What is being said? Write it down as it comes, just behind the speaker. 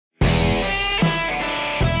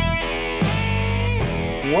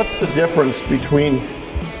What's the difference between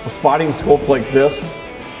a spotting scope like this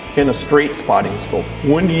and a straight spotting scope?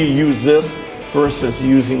 When do you use this versus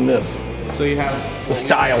using this? So you have the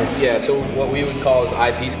styles. Yeah, so what we would call is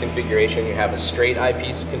eyepiece configuration. You have a straight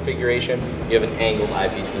eyepiece configuration, you have an angled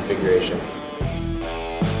eyepiece configuration.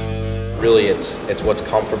 Really, it's what's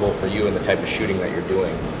comfortable for you and the type of shooting that you're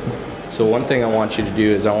doing. So one thing I want you to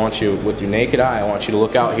do is I want you, with your naked eye, I want you to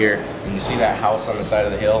look out here and you see that house on the side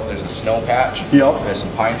of the hill. There's a snow patch. Yep. There's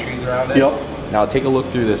some pine trees around it. Yep. Now take a look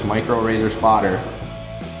through this micro razor spotter.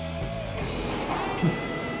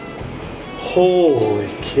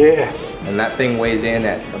 Holy cats. And that thing weighs in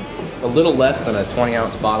at a little less than a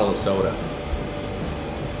 20-ounce bottle of soda.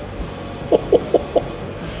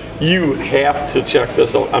 You have to check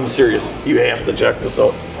this out. I'm serious. You have to check this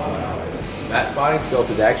out. That spotting scope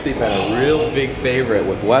has actually been a real big favorite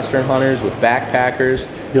with Western hunters, with backpackers.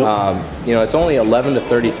 Yep. You know, it's only 11 to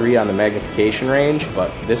 33 on the magnification range,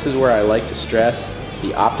 but this is where I like to stress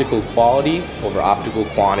the optical quality over optical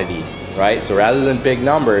quantity, right? So rather than big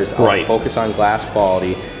numbers, I want to focus on glass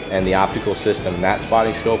quality and the optical system. And that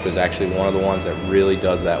spotting scope is actually one of the ones that really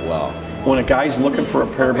does that well. When a guy's looking for a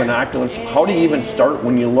pair of binoculars, how do you even start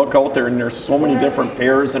when you look out there and there's so many different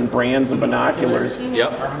pairs and brands of binoculars?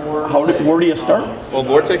 Yep. Where do you start? Well,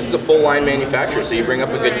 Vortex is a full line manufacturer, so you bring up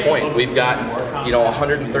a good point. We've got, you know,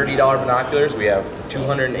 $130 binoculars, we have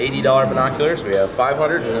 $280 binoculars, we have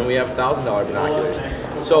 $500, and then we have $1,000 binoculars.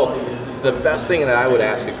 So the best thing that I would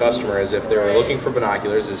ask a customer is, if they're looking for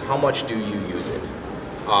binoculars, is how much do you use it?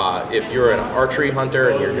 If you're an archery hunter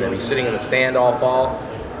and you're going to be sitting in the stand all fall,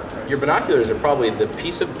 your binoculars are probably the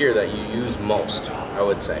piece of gear that you use most, I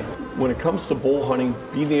would say. When it comes to bow hunting,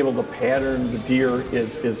 being able to pattern the deer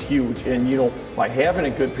is huge. And you know, by having a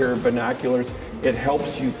good pair of binoculars, it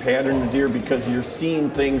helps you pattern the deer because you're seeing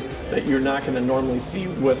things that you're not going to normally see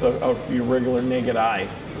with your regular naked eye.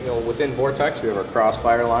 You know, within Vortex, we have our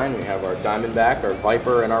Crossfire line, we have our Diamondback, our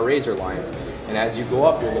Viper, and our Razor lines. And as you go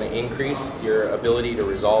up, you're going to increase your ability to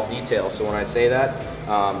resolve detail. So when I say that,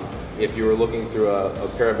 if you were looking through a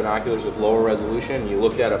pair of binoculars with lower resolution, you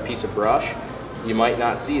looked at a piece of brush, you might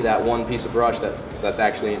not see that one piece of brush that's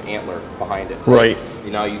actually an antler behind it. Right. You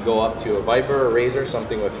know, you go up to a Viper or Razor,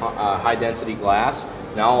 something with high density glass,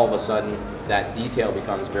 now all of a sudden that detail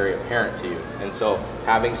becomes very apparent to you. And so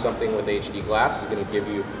having something with HD glass is going to give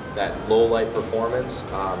you that low light performance.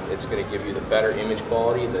 It's going to give you the better image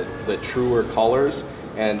quality, the truer colors.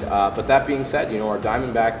 And but that being said, you know, our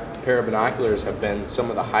Diamondback pair of binoculars have been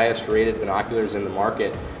some of the highest rated binoculars in the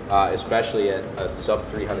market, especially at a sub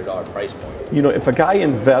 $300 price point. You know, if a guy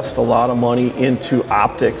invests a lot of money into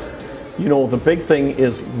optics, you know, the big thing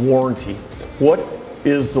is warranty. What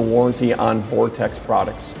is the warranty on Vortex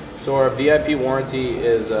products? So our VIP warranty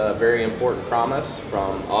is a very important promise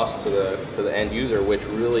from us to the end user, which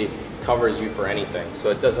really covers you for anything. So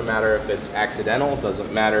it doesn't matter if it's accidental, it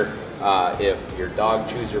doesn't matter if your dog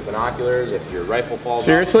chews your binoculars, if your rifle falls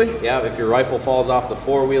Seriously? off. Yeah, if your rifle falls off the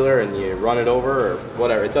four-wheeler and you run it over or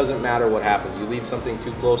whatever, it doesn't matter what happens. You leave something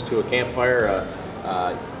too close to a campfire,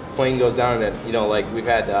 plane goes down, and you know, like we've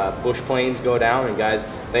had bush planes go down, and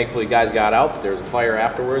thankfully guys got out, but there was a fire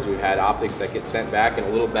afterwards. We've had optics that get sent back in a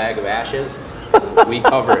little bag of ashes. We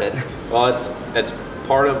cover it. Well, it's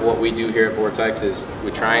part of what we do here at Vortex is we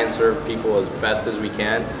try and serve people as best as we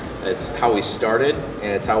can. It's how we started,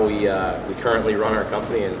 and it's how we currently run our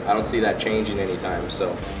company, and I don't see that changing anytime.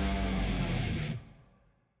 So.